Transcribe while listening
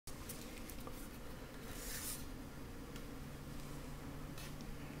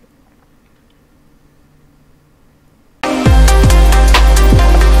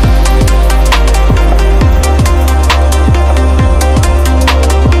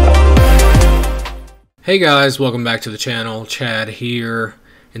Hey guys, welcome back to the channel. Chad here.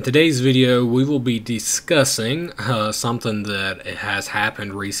 In today's video we will be discussing something that has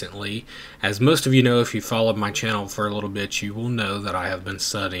happened recently. As most of you know, if you followed my channel for a little bit, you will know that I have been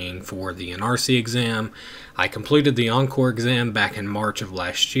studying for the Enarsi exam. I completed the encor exam back in March of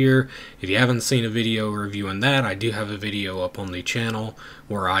last year. If you haven't seen a video reviewing that, I do have a video up on the channel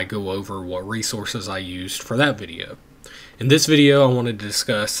where I go over what resources I used for that video. In this video I wanted to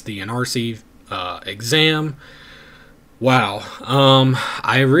discuss the Enarsi exam. Wow.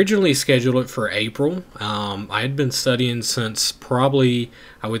 I originally scheduled it for April. I had been studying since probably,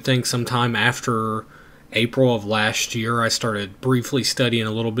 I would think, sometime after April of last year. I started briefly studying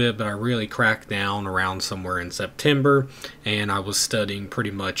a little bit, but I really cracked down around somewhere in September, and I was studying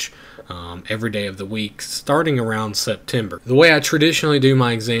pretty much every day of the week starting around September. The way I traditionally do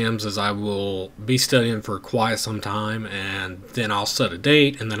my exams is I will be studying for quite some time, and then I'll set a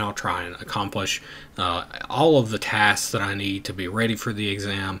date, and then I'll try and accomplish all of the tasks that I need to be ready for the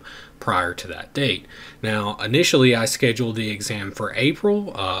exam prior to that date. Now, initially I scheduled the exam for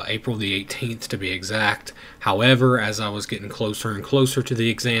April the 18th to be exact. However, as I was getting closer and closer to the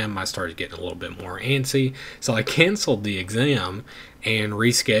exam, I started getting a little bit more antsy, so I canceled the exam and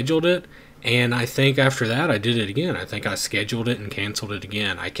rescheduled it. And I think after that I did it again. I think I scheduled it and canceled it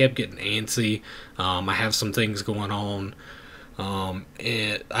again. I kept getting antsy. I have some things going on. I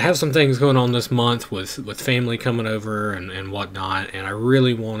have some things going on this month with family coming over and whatnot, and I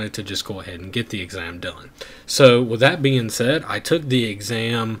really wanted to just go ahead and get the exam done. So with that being said, I took the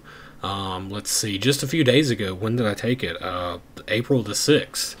exam, let's see, just a few days ago. When did I take it? April the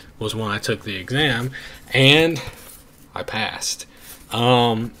 6th was when I took the exam, and I passed.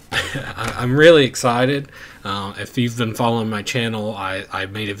 I'm really excited. If you've been following my channel, I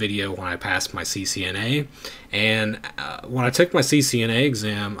made a video when I passed my CCNA, and when I took my CCNA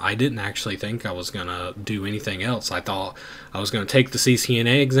exam, I didn't actually think I was going to do anything else. I thought I was going to take the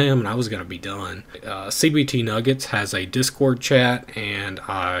CCNA exam and I was going to be done. CBT Nuggets has a Discord chat, and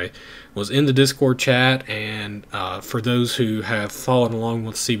I was in the Discord chat, and for those who have followed along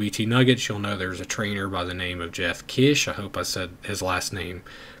with CBT Nuggets, you'll know there's a trainer by the name of Jeff Kish. I hope I said his last name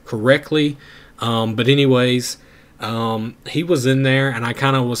correctly. But anyways, he was in there, and I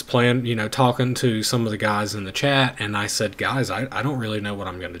kind of was talking to some of the guys in the chat, and I said, guys, I don't really know what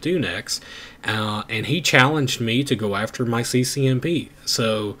I'm going to do next. And he challenged me to go after my CCNP.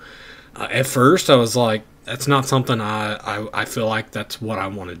 So at first I was like, that's not something I feel like that's what I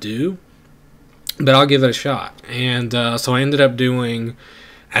want to do, but I'll give it a shot. And so I ended up doing,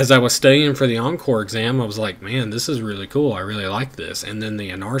 as I was studying for the encor exam, I was like, man, this is really cool. I really like this. And then the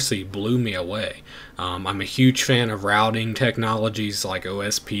Enarsi blew me away. I'm a huge fan of routing technologies like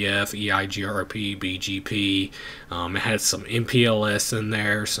OSPF, EIGRP, BGP. It has some MPLS in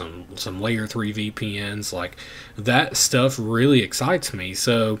there, some layer 3 VPNs. Like, that stuff really excites me.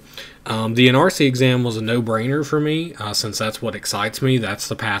 So the Enarsi exam was a no-brainer for me, since that's what excites me. That's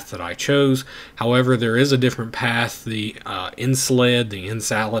the path that I chose. However, there is a different path, the InSLED, the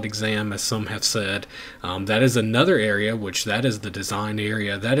InSalad exam, as some have said. That is another area, which that is the design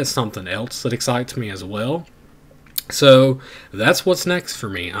area. That is something else that excites me as well. So that's what's next for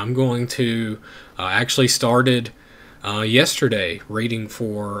me. I'm going to actually started yesterday reading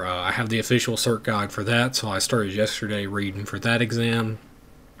for, I have the official cert guide for that, so I started yesterday reading for that exam.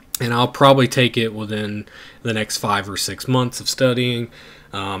 And I'll probably take it within the next 5 or 6 months of studying.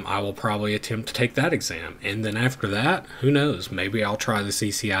 I will probably attempt to take that exam. And then after that, who knows? Maybe I'll try the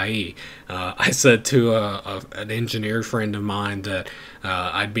CCIE. I said to an engineer friend of mine that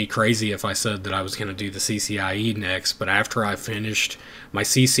I'd be crazy if I said that I was going to do the CCIE next. But after I finished my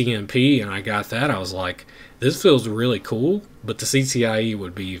CCNP and I got that, I was like, this feels really cool, but the CCIE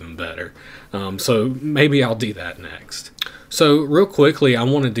would be even better. So maybe I'll do that next. So real quickly, I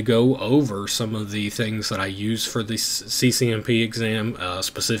wanted to go over some of the things that I use for the CCNP exam,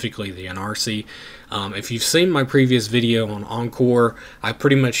 specifically the Enarsi. If you've seen my previous video on encor, I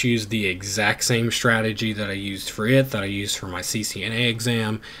pretty much used the exact same strategy that I used for it, that I used for my CCNA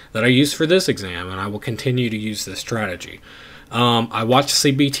exam, that I used for this exam, and I will continue to use this strategy. I watched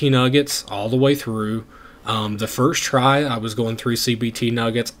CBT Nuggets all the way through. The first try, I was going through CBT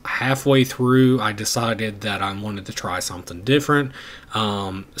Nuggets. Halfway through, I decided that I wanted to try something different.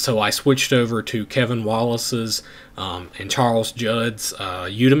 So I switched over to Kevin Wallace's and Charles Judd's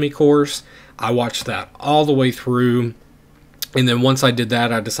Udemy course. I watched that all the way through. And then once I did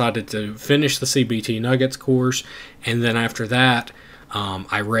that, I decided to finish the CBT Nuggets course. And then after that,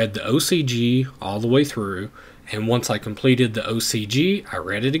 I read the OCG all the way through. And once I completed the OCG, I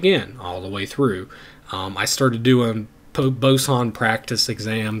read it again all the way through. I started doing boson practice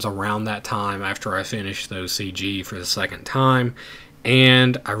exams around that time after I finished those CG for the second time,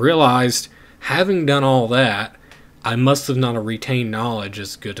 and I realized, having done all that, I must have not retained knowledge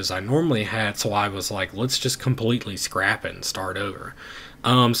as good as I normally had, so I was like, let's just completely scrap it and start over.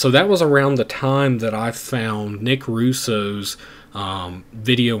 So that was around the time that I found Nick Russo's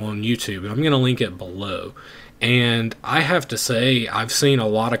video on YouTube, and I'm going to link it below. And I have to say, I've seen a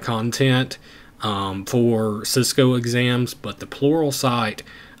lot of content for Cisco exams, but the Pluralsight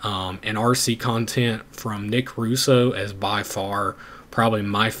and RC content from Nick Russo is by far probably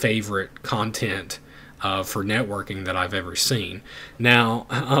my favorite content for networking that I've ever seen. Now,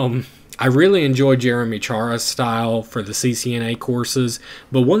 I really enjoy Jeremy Chara's style for the CCNA courses,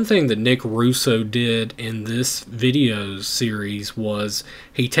 but one thing that Nick Russo did in this video series was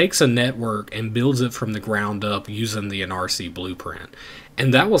he takes a network and builds it from the ground up using the Enarsi blueprint.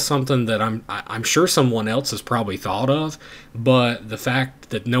 And that was something that I'm sure someone else has probably thought of, but the fact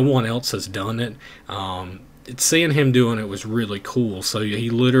that no one else has done it, seeing him doing it was really cool. So he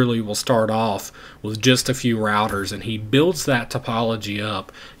literally will start off with just a few routers, and he builds that topology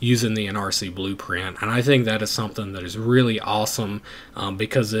up using the Enarsi blueprint. And I think that is something that is really awesome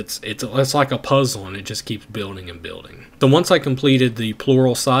because it's like a puzzle, and it just keeps building and building. So once I completed the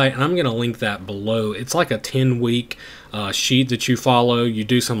Pluralsight, and I'm going to link that below, it's like a 10-week sheet that you follow. You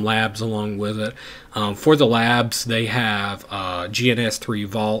do some labs along with it. For the labs, they have GNS3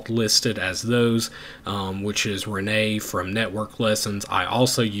 Vault listed as those, which is Renee from Network Lessons. I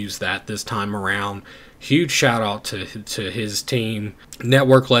also use that this time around. Huge shout out to his team.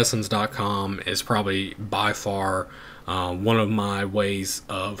 Networklessons.com is probably by far one of my ways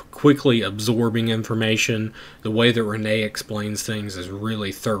of quickly absorbing information. The way that Renee explains things is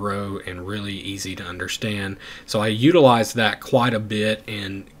really thorough and really easy to understand. So I utilize that quite a bit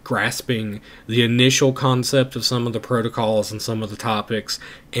in grasping the initial concept of some of the protocols and some of the topics,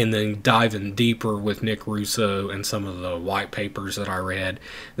 and then diving deeper with Nick Russo and some of the white papers that I read.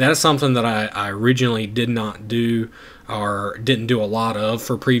 That is something that I originally did not do, or didn't do a lot of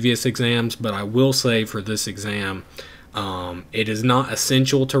for previous exams, but I will say for this exam, it is not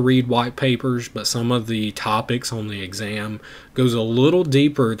essential to read white papers, but some of the topics on the exam goes a little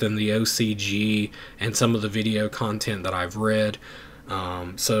deeper than the OCG and some of the video content that I've read.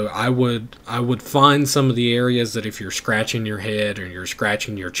 So I would find some of the areas that if you're scratching your head or you're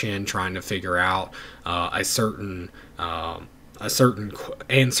scratching your chin trying to figure out a certain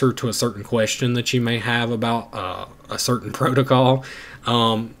answer to a certain question that you may have about a certain protocol,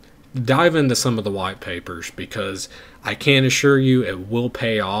 dive into some of the white papers, because I can assure you it will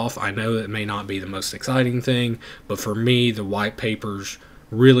pay off. I know it may not be the most exciting thing, but for me, the white papers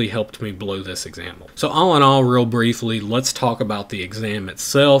really helped me blow this exam. So all in all, real briefly, let's talk about the exam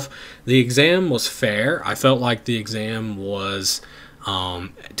itself. The exam was fair. I felt like the exam was,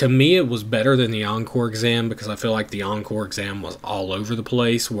 to me, it was better than the Encore exam, because I feel like the Encore exam was all over the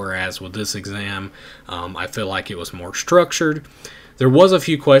place, whereas with this exam, I feel like it was more structured. There was a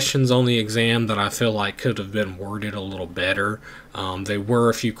few questions on the exam that I feel like could have been worded a little better. There were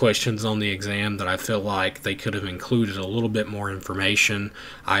a few questions on the exam that I feel like they could have included a little bit more information.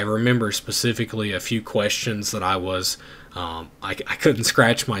 I remember specifically a few questions that I was I couldn't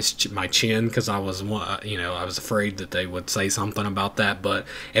scratch my chin because I was I was afraid that they would say something about that. But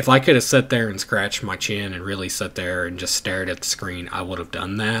if I could have sat there and scratched my chin and really sat there and just stared at the screen, I would have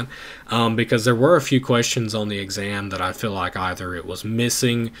done that, because there were a few questions on the exam that I feel like either it was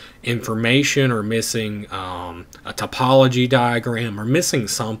missing information or missing a topology diagram or missing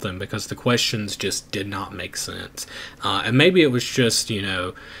something, because the questions just did not make sense. And maybe it was just,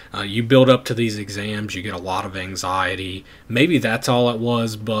 you build up to these exams, you get a lot of anxiety. Maybe that's all it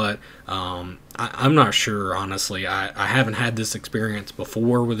was, but I'm not sure, honestly. I haven't had this experience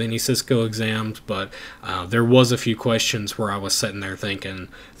before with any Cisco exams, but there was a few questions where I was sitting there thinking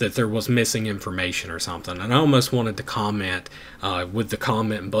that there was missing information or something, and I almost wanted to comment with the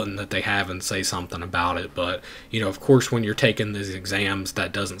comment button that they have and say something about it. But of course, when you're taking these exams,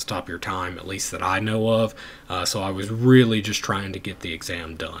 that doesn't stop your time, at least that I know of. So I was really just trying to get the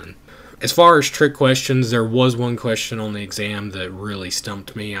exam done. As far as trick questions, there was one question on the exam that really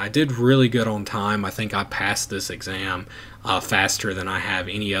stumped me. I did really good on time. I think I passed this exam faster than I have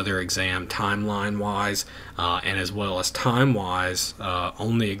any other exam timeline-wise, and as well as time-wise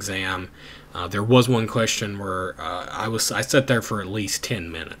on the exam. There was one question where I sat there for at least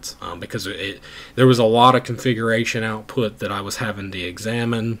 10 minutes because there was a lot of configuration output that I was having to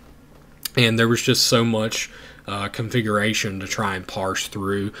examine, and there was just so much configuration to try and parse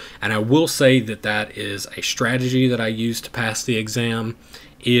through. And I will say that is a strategy that I use to pass the exam.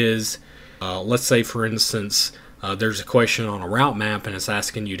 Is let's say, for instance, there's a question on a route map and it's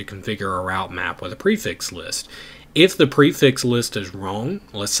asking you to configure a route map with a prefix list. If the prefix list is wrong,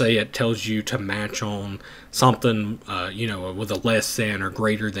 let's say it tells you to match on something, with a less than or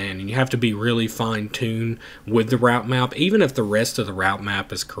greater than, and you have to be really fine-tuned with the route map, even if the rest of the route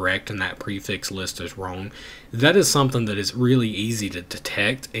map is correct and that prefix list is wrong, that is something that is really easy to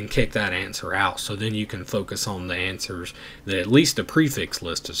detect and kick that answer out. So then you can focus on the answers that at least the prefix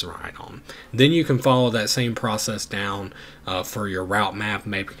list is right on. Then you can follow that same process down for your route map,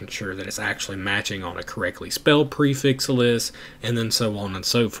 making sure that it's actually matching on a correctly spelled prefix list, and then so on and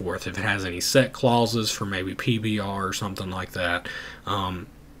so forth. If it has any set clauses for maybe PBR or something like that,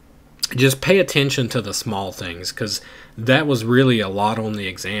 just pay attention to the small things, because that was really a lot on the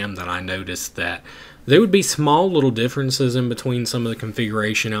exam that I noticed, that there would be small little differences in between some of the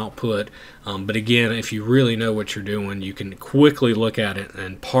configuration output, but again, if you really know what you're doing, you can quickly look at it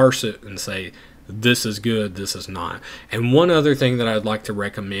and parse it and say, this is good, this is not. And one other thing that I'd like to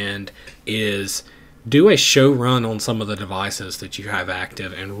recommend is do a show run on some of the devices that you have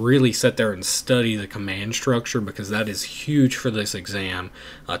active and really sit there and study the command structure, because that is huge for this exam.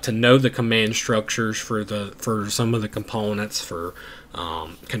 To know the command structures for some of the components, for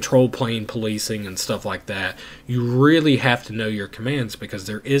control plane policing and stuff like that, you really have to know your commands, because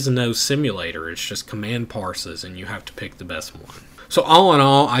there is no simulator. It's just command parses, and you have to pick the best one. So all in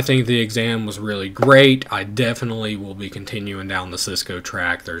all, I think the exam was really great. I definitely will be continuing down the Cisco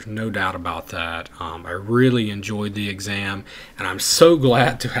track. There's no doubt about that. I really enjoyed the exam, and I'm so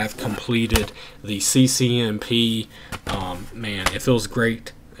glad to have completed the CCNP. Man, it feels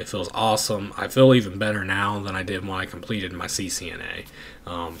great. It feels awesome. I feel even better now than I did when I completed my CCNA.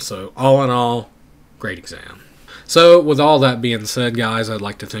 So all in all, great exam. So with all that being said, guys, I'd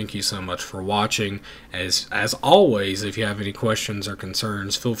like to thank you so much for watching. As always, if you have any questions or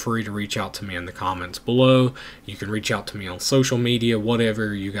concerns, feel free to reach out to me in the comments below. You can reach out to me on social media,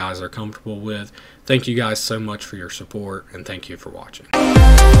 whatever you guys are comfortable with. Thank you guys so much for your support, and thank you for watching.